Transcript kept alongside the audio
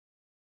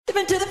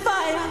Step into the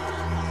fire.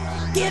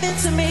 Give it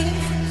to me.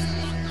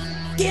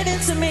 Give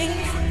it to me.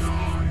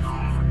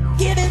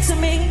 Give it to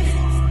me.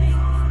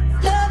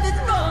 Love is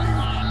wrong.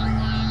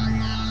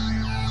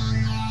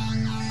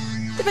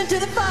 Step into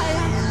the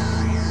fire.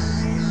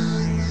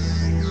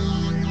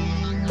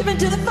 Step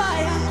into the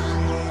fire.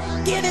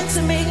 Give it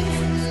to me.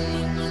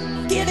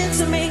 Give it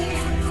to me.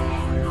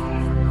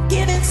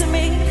 Give it to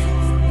me.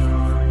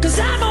 'Cause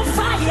I'm on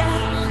fire.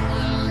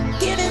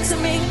 Give it to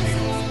me.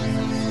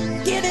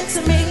 Give it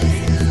to me.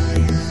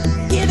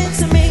 Give it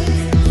to me.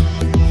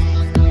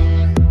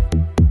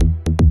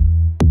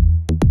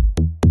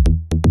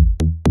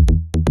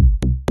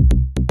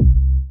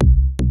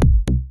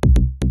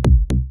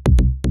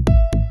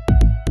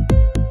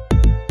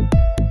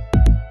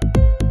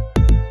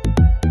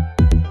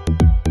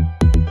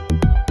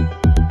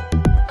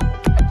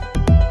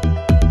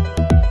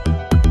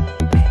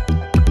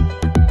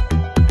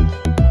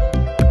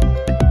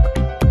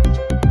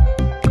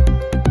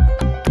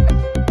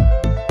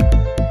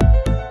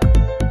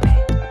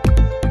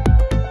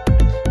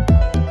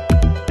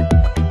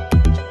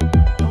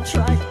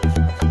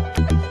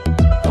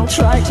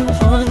 Try to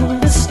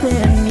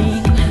understand me.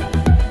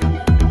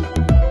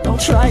 Don't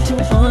try to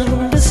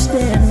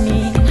understand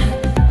me.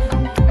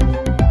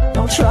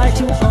 Don't try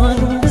to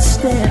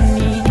understand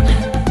me.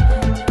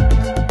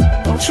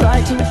 Don't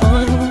try to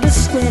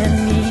understand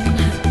me.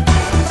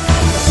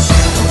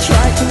 Don't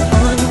try to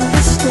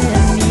understand me.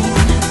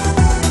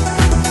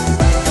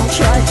 Don't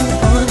try to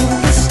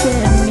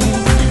understand me.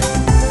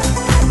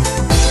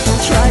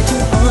 Don't try to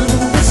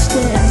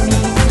understand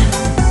me.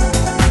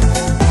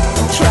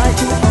 Don't try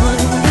to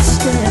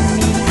understand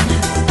me.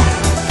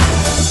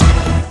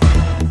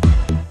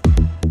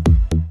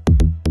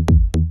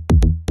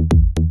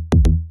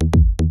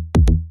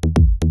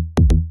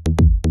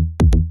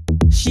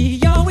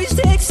 She always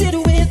takes it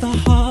with a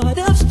heart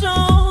of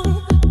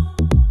stone,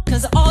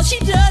 'cause all she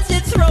does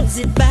is throws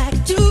it back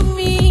to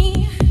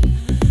me.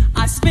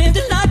 I spend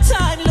a lot of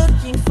time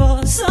looking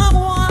for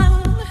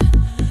someone.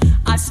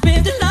 I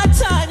spend a lot of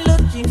time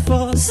looking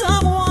for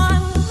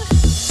someone.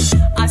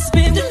 I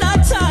spend a lot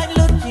of time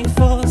looking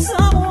for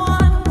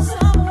someone.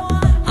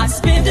 I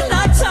spend a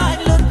lot of time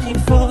looking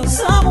for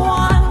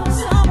someone.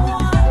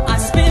 I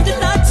spend a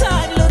lot of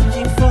time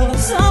looking for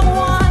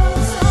someone.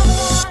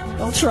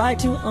 Don't try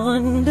to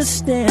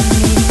understand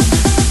me.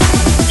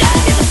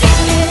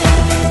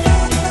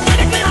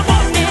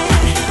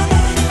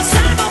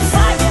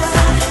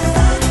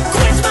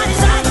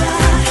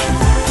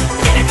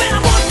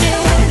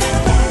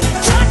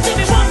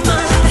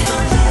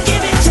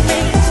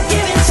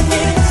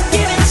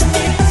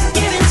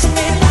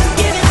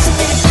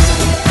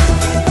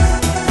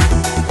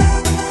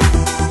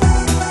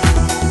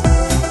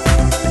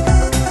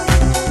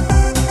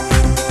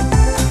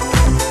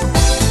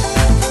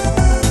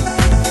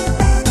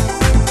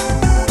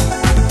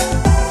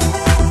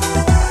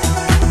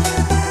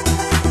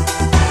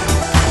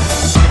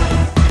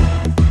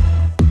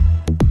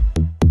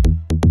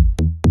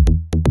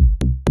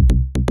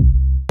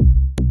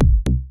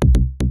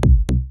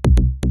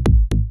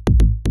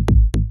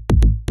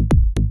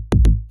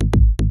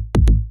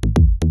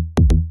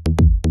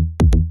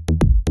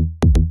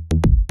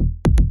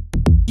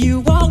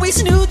 You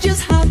always knew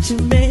just how to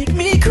make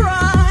me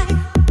cry,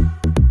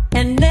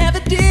 and never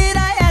did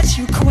I ask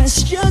you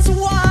questions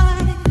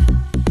why.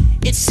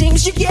 It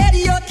seems you get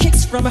your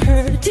kicks from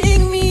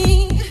hurting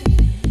me.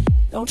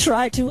 Don't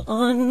try to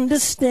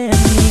understand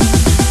me.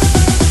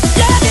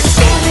 Love is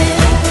feeling,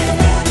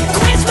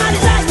 quench my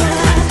desire.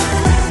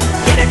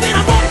 Give it when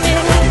I want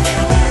it,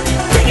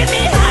 taking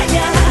me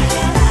higher.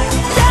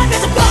 Love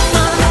is a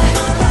bummer,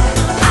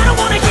 I don't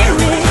wanna hear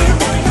it.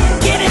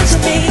 Give it to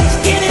me,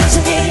 give it to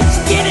me,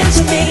 give it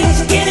to me,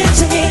 give it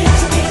to me,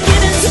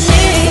 give it to me.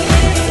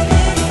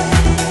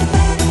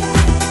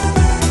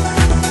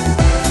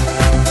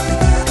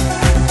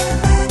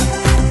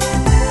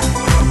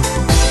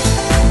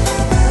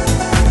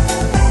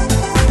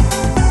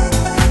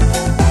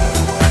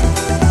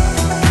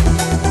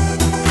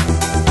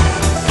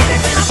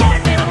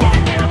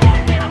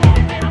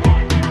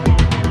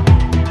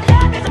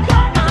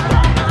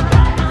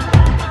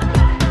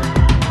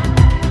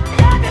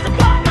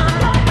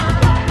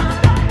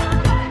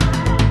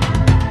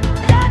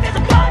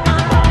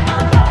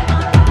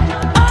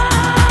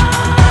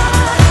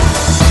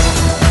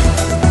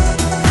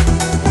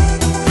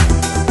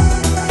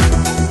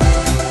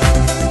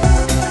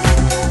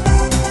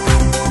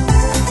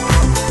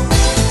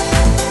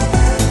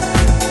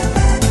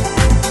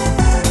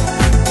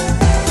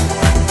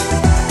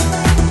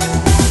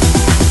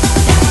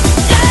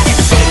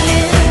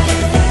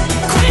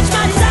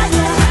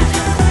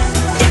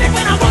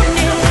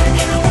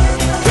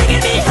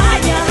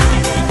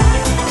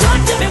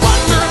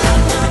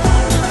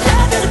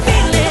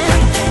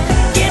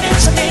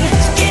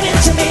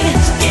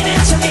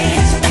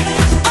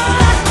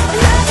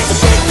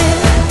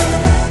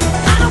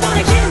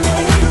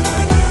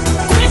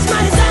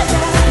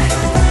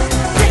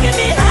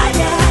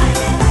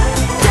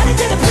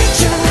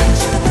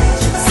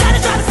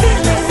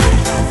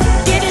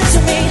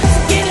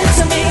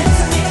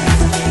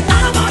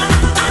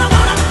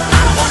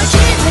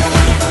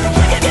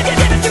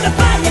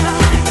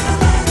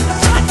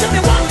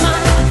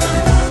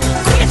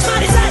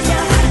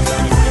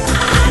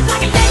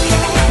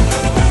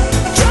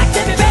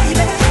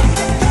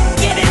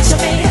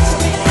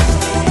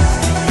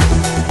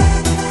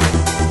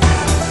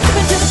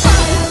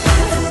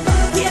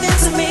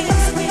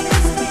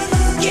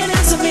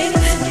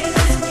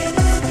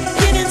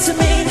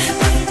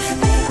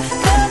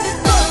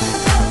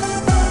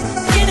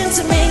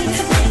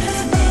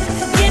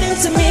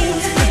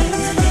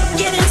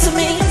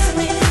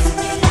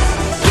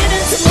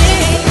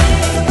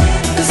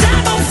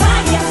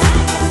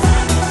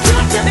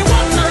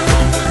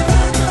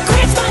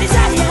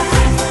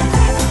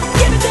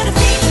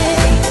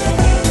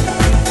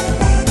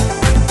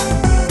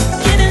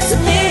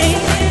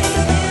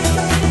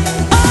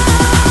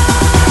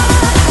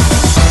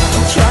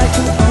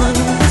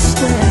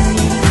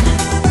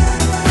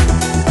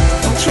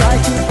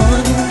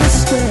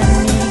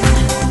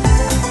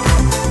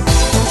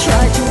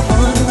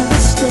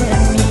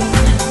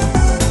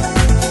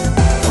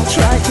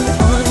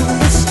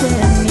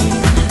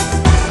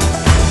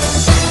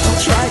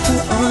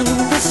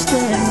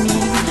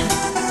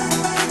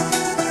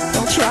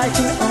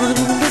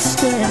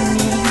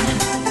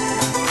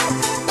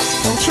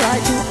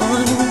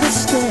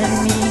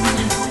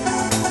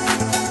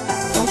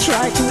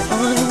 try to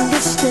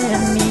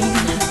understand me.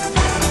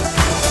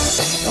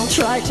 Don't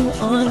try to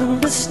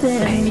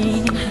understand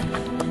me.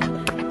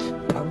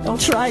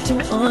 Don't try to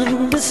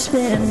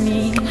understand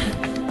me.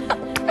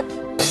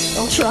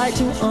 Don't try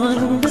to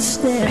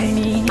understand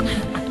me.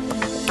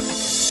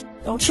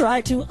 Don't try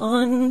to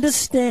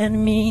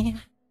understand me.